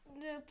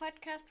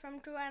podcast from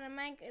Drew and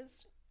Mike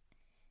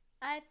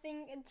I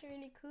think it's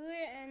really cool,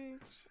 and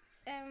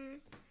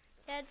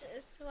that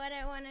is what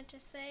I wanted to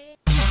say.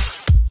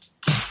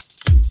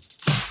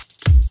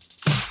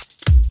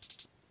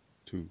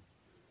 Two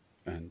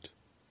and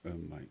a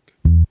mic.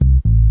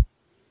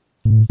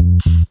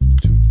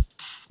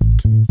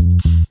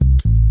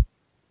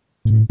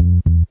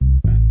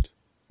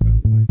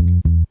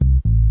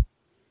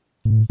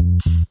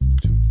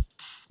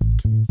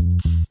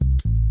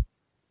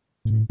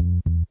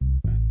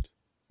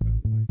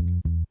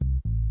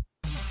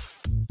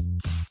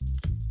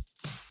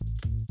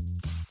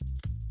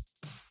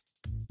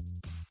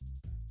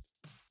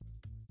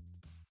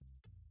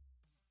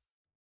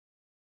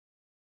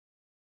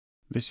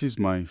 This is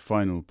my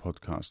final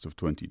podcast of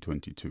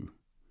 2022.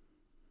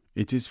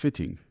 It is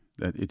fitting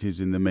that it is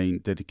in the main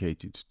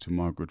dedicated to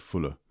Margaret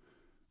Fuller,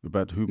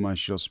 about whom I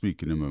shall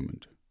speak in a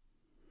moment.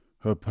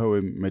 Her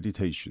poem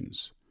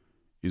Meditations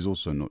is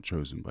also not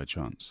chosen by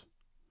chance.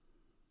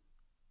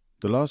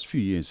 The last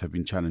few years have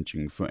been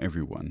challenging for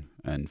everyone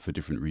and for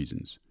different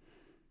reasons.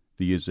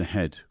 The years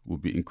ahead will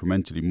be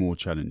incrementally more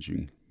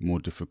challenging, more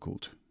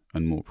difficult,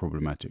 and more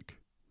problematic.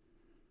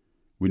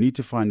 We need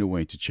to find a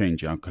way to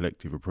change our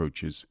collective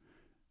approaches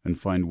and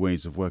find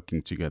ways of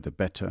working together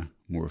better,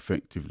 more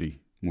effectively,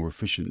 more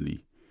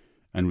efficiently,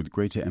 and with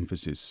greater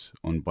emphasis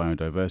on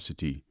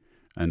biodiversity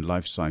and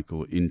life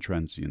cycle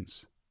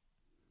intransience.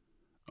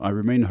 I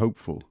remain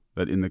hopeful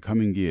that in the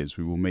coming years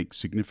we will make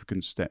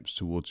significant steps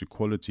towards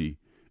equality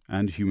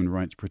and human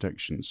rights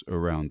protections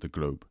around the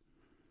globe.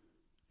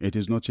 It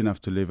is not enough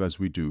to live as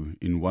we do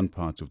in one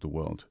part of the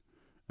world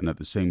and at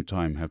the same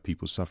time have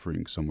people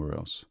suffering somewhere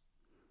else.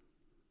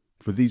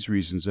 For these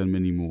reasons and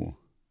many more,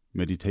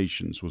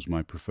 Meditations was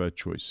my preferred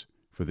choice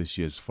for this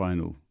year's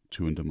final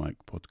Two and a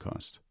Mic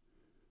podcast.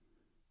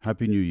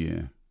 Happy New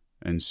Year,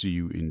 and see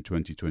you in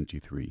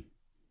 2023.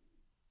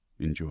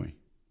 Enjoy.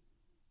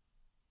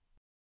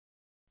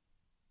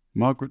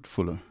 Margaret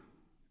Fuller,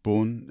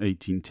 born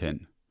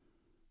 1810,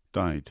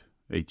 died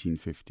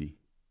 1850.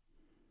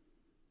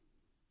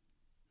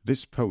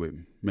 This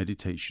poem,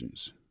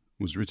 Meditations,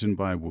 was written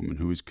by a woman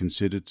who is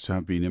considered to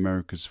have been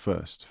America's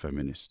first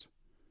feminist.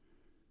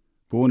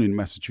 Born in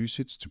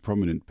Massachusetts to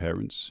prominent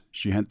parents,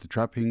 she had the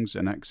trappings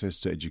and access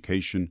to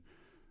education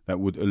that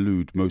would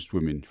elude most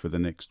women for the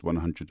next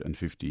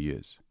 150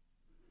 years.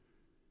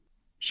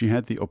 She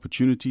had the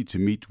opportunity to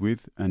meet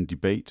with and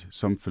debate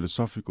some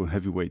philosophical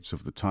heavyweights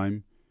of the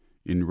time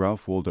in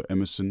Ralph Waldo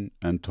Emerson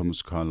and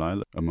Thomas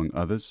Carlyle, among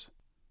others,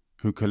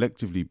 who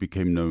collectively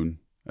became known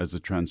as the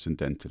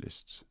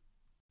Transcendentalists.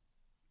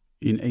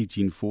 In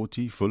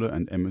 1840, Fuller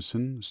and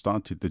Emerson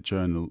started the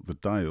journal The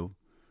Dial,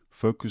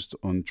 focused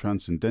on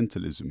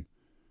transcendentalism,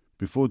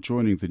 before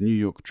joining the New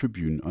York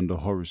Tribune under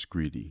Horace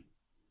Greeley.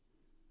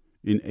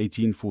 In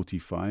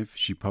 1845,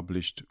 she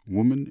published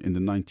Woman in the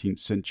 19th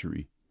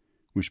Century,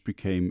 which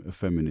became a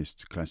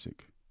feminist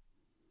classic.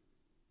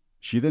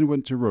 She then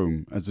went to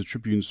Rome as the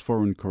Tribune's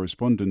foreign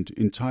correspondent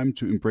in time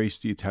to embrace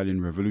the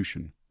Italian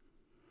Revolution.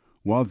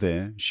 While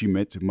there, she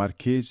met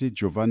Marchese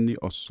Giovanni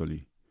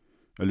Ossoli,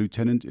 a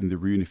lieutenant in the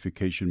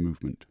reunification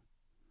movement.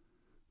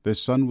 Their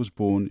son was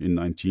born in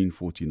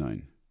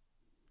 1949.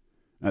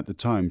 At the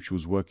time, she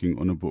was working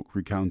on a book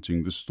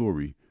recounting the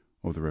story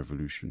of the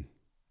revolution.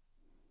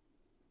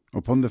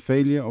 Upon the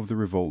failure of the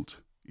revolt,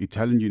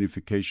 Italian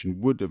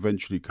unification would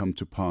eventually come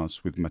to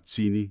pass with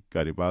Mazzini,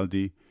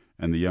 Garibaldi,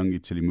 and the Young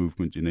Italy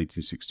movement in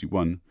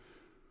 1861.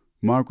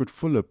 Margaret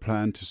Fuller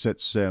planned to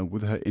set sail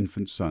with her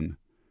infant son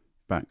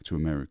back to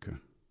America.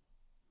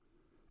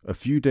 A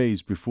few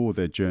days before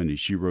their journey,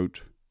 she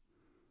wrote,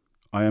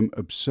 "I am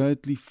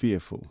absurdly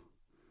fearful,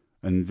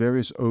 and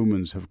various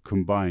omens have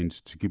combined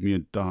to give me a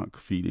dark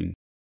feeling.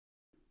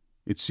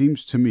 It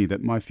seems to me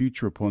that my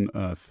future upon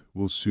earth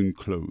will soon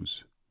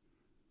close.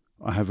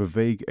 I have a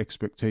vague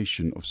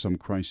expectation of some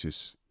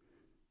crisis.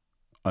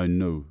 I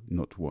know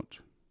not what."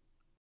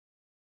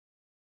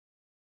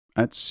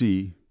 At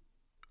sea,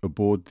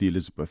 aboard the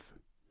Elizabeth,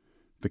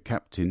 the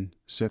captain,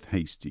 Seth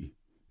Hasty,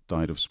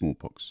 died of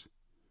smallpox.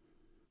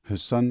 Her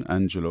son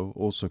Angelo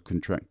also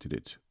contracted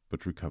it,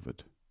 but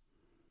recovered.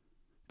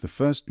 The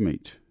first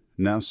mate,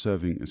 now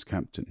serving as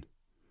captain,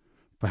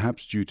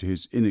 perhaps due to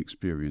his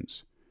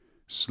inexperience,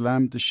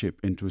 slammed the ship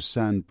into a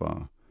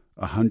sandbar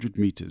 100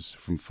 meters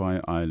from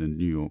Fire Island,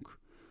 New York,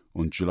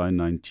 on July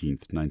 19,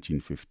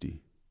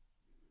 1950.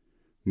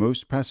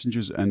 Most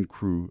passengers and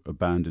crew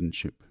abandoned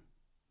ship.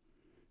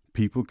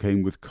 People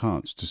came with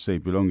carts to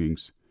save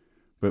belongings,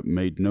 but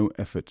made no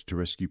effort to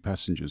rescue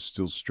passengers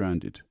still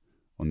stranded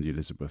on the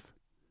Elizabeth,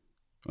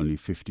 only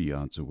 50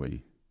 yards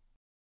away.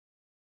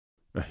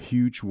 A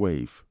huge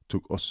wave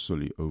took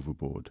Ossoli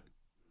overboard.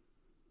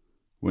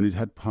 When it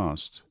had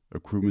passed, a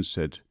crewman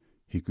said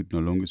he could no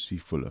longer see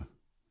Fuller.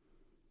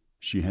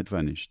 She had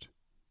vanished,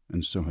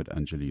 and so had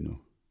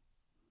Angelino.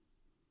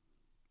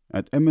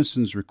 At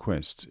Emerson's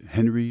request,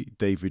 Henry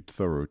David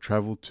Thoreau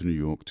traveled to New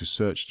York to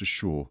search the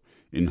shore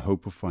in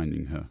hope of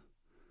finding her.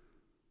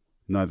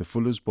 Neither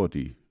Fuller's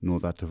body nor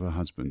that of her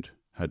husband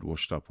had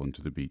washed up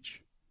onto the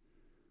beach.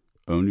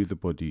 Only the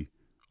body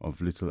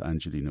of little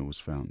Angelina was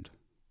found.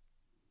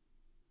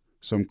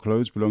 Some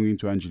clothes belonging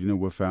to Angelina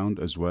were found,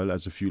 as well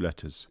as a few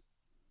letters.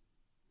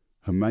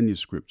 Her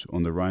manuscript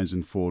on the rise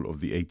and fall of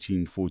the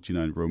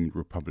 1849 Roman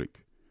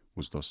Republic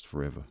was lost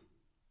forever.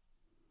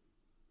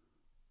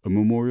 A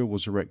memorial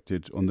was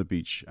erected on the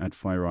beach at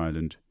Fire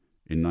Island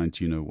in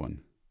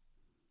 1901.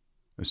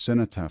 A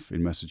cenotaph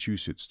in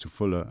Massachusetts to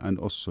Fuller and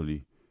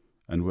Ossoli,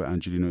 and where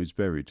Angelina is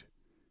buried,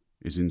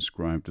 is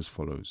inscribed as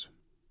follows: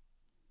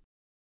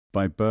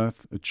 by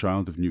birth a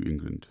child of New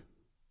England,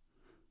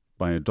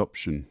 by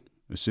adoption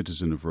a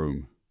citizen of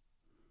Rome,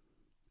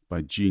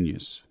 by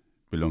genius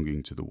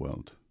belonging to the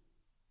world.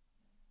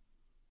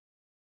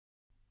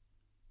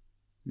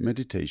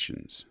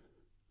 Meditations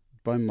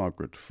by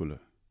Margaret Fuller.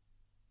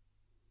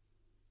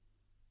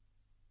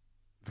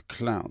 The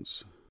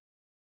clouds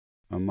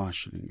are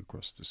marshalling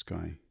across the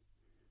sky,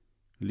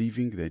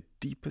 leaving their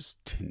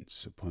deepest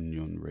tints upon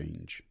yon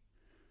range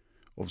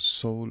of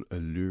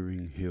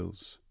soul-alluring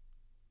hills.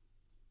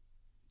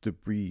 The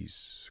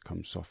breeze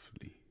comes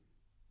softly,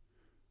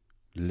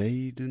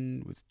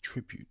 laden with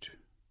tribute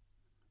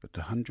that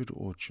 100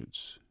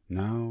 orchards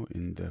now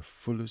in their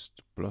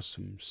fullest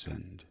blossom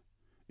send,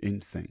 in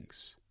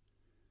thanks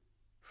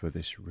for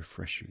this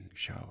refreshing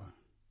shower.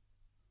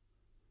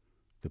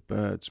 The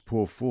birds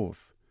pour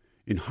forth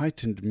in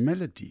heightened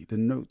melody the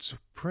notes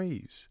of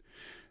praise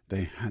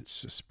they had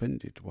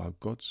suspended while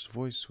God's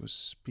voice was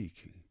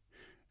speaking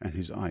and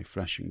his eye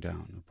flashing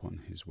down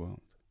upon his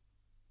world.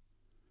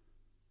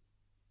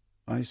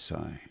 I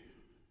sigh,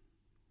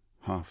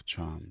 half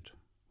charmed,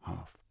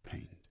 half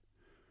pained.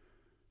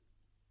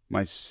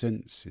 My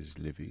sense is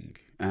living,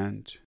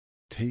 and,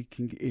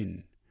 taking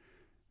in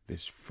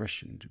this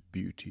freshened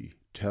beauty,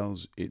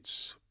 tells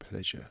its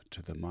pleasure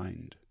to the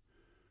mind.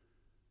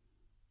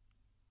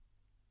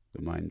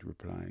 The mind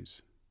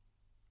replies,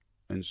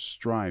 and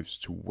strives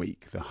to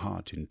wake the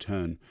heart in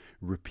turn,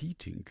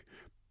 repeating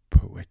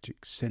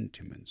poetic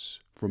sentiments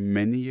from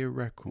many a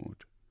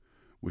record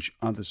which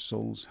other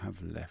souls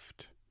have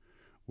left,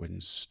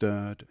 when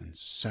stirred and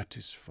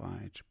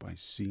satisfied by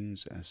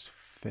scenes as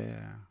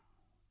fair,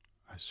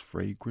 as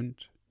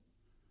fragrant.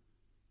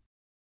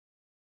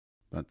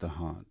 But the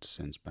heart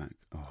sends back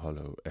a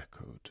hollow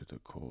echo to the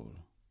call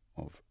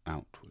of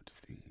outward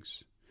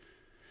things,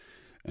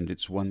 and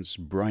its once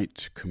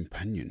bright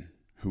companion,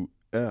 who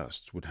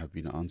erst would have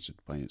been answered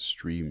by a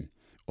stream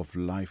of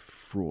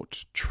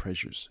life-fraught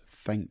treasures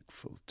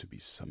thankful to be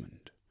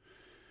summoned,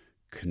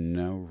 can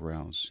now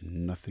rouse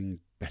nothing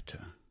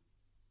better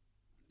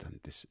than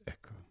this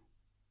echo.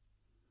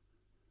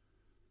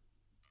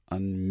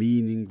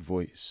 Unmeaning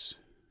voice,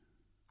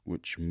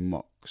 which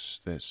mocks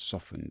their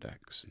softened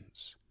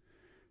accents,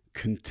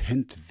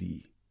 content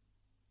thee,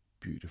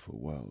 beautiful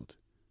world,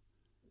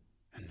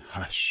 and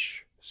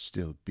hush,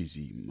 still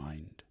busy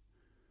mind.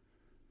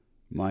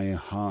 My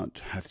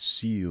heart hath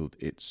sealed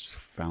its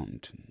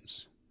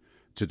fountains.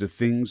 To the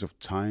things of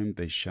time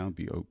they shall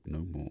be oped no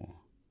more.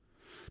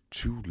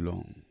 Too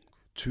long,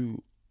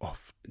 too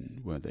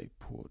often were they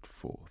poured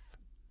forth.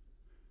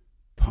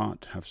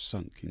 Part have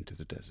sunk into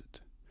the desert,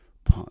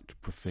 part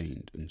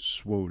profaned and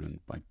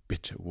swollen by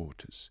bitter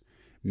waters,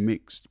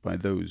 mixed by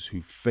those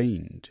who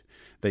feigned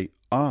they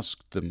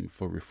asked them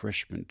for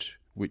refreshment,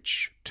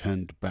 which,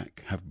 turned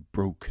back, have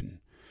broken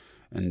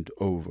and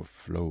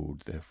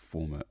overflowed their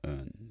former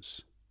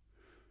urns.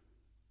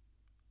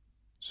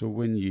 So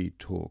when ye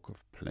talk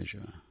of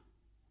pleasure,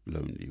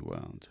 lonely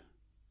world,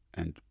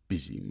 and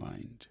busy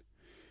mind,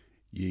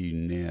 ye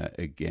ne'er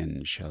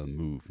again shall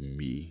move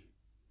me.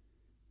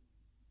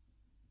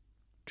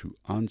 To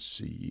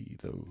answer ye,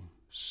 though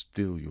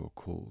still your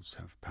calls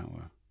have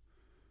power,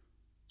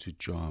 to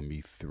jar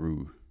me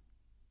through,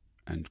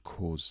 and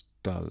cause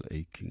dull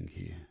aching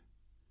here.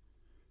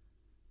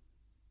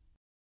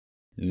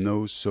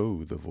 Know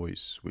so the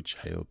voice which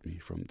hailed me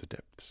from the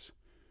depths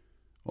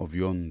of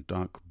yon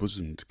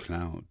dark-bosomed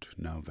cloud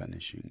now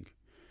vanishing.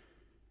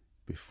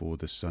 Before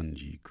the sun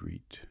ye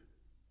greet,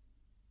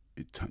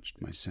 it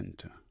touched my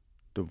centre,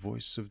 the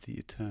voice of the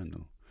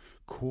Eternal,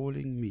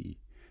 calling me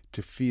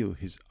to feel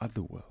his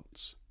other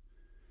worlds,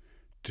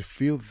 to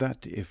feel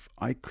that if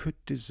I could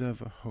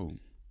deserve a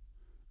home,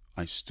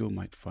 I still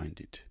might find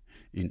it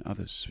in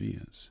other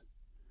spheres,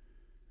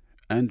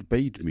 and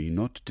bade me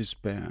not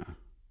despair.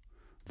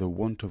 The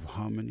want of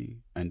harmony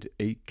and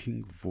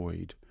aching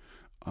void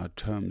are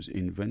terms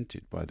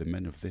invented by the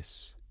men of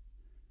this,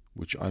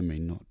 which I may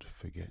not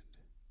forget.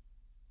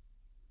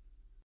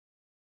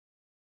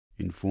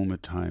 In former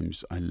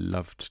times I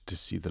loved to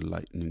see the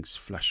lightnings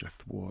flash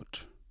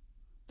athwart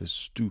the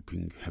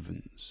stooping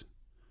heavens.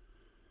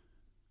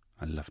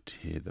 I loved to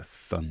hear the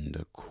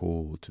thunder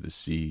call to the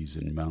seas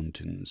and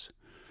mountains,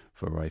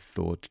 for I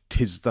thought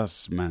 'tis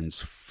thus man's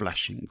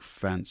flashing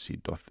fancy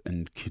doth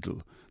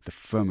enkindle the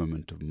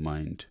firmament of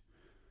mind.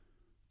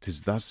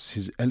 'Tis thus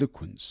his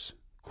eloquence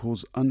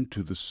calls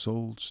unto the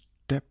soul's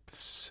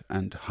depths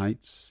and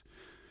heights,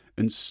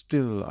 and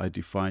still I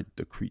defied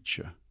the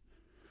creature,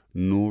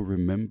 nor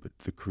remembered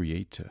the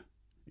Creator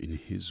in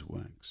his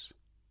works.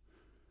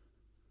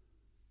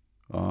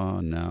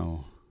 Ah,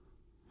 now,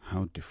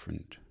 how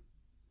different.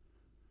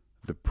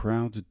 The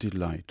proud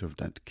delight of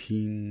that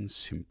keen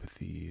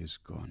sympathy is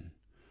gone,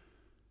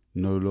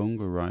 no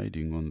longer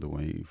riding on the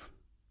wave,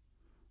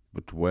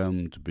 but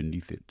whelmed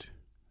beneath it,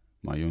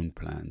 my own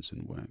plans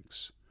and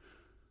works,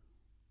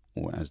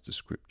 or as the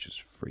scriptures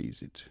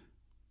phrase it,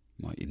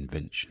 my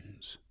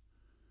inventions,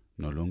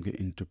 no longer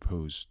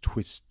interpose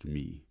twist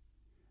me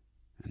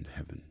and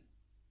heaven.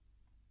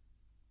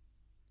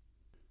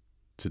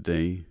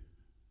 Today,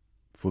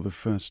 for the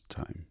first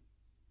time,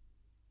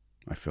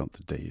 I felt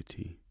the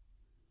deity,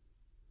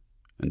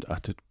 and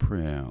uttered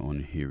prayer on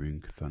hearing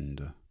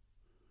thunder.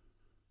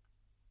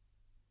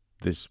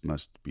 This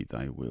must be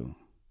thy will,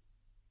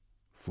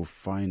 for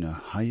finer,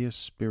 higher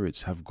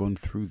spirits have gone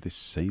through this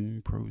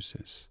same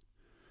process.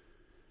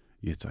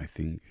 Yet I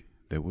think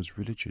there was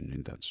religion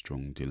in that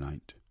strong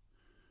delight.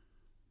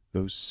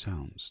 Those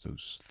sounds,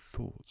 those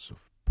thoughts of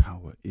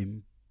power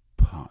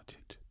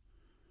imparted.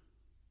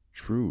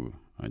 True,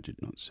 I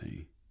did not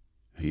say,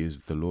 he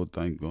is the Lord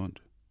thy God,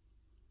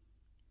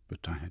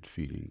 but I had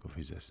feeling of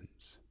his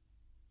essence.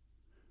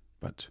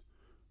 But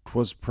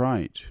 'twas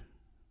pride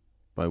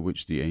by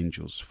which the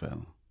angels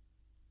fell.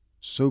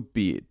 So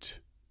be it.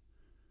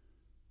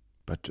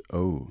 But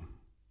oh,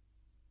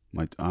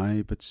 might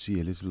I but see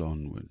a little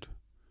onward.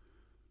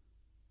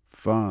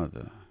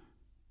 Father,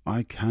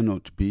 I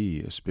cannot be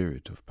a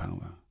spirit of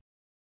power.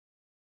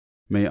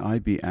 May I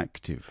be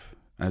active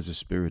as a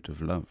spirit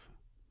of love,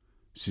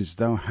 since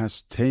thou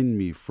hast ta'en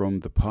me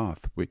from the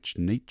path which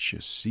nature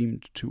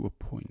seemed to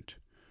appoint.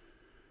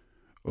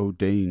 O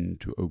deign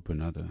to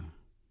open other,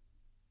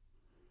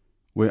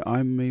 where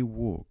I may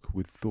walk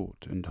with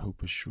thought and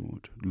hope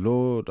assured.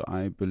 Lord,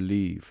 I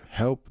believe,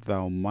 help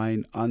thou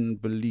mine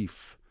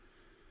unbelief.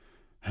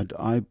 Had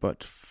I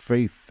but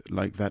faith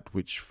like that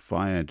which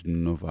fired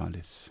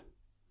Novalis,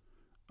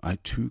 I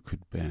too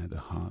could bear the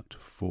heart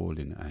fall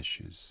in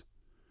ashes,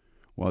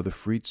 while the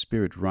freed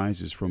spirit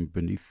rises from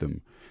beneath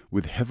them,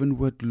 with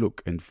heavenward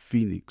look and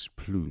phoenix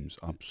plumes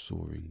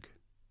upsoaring.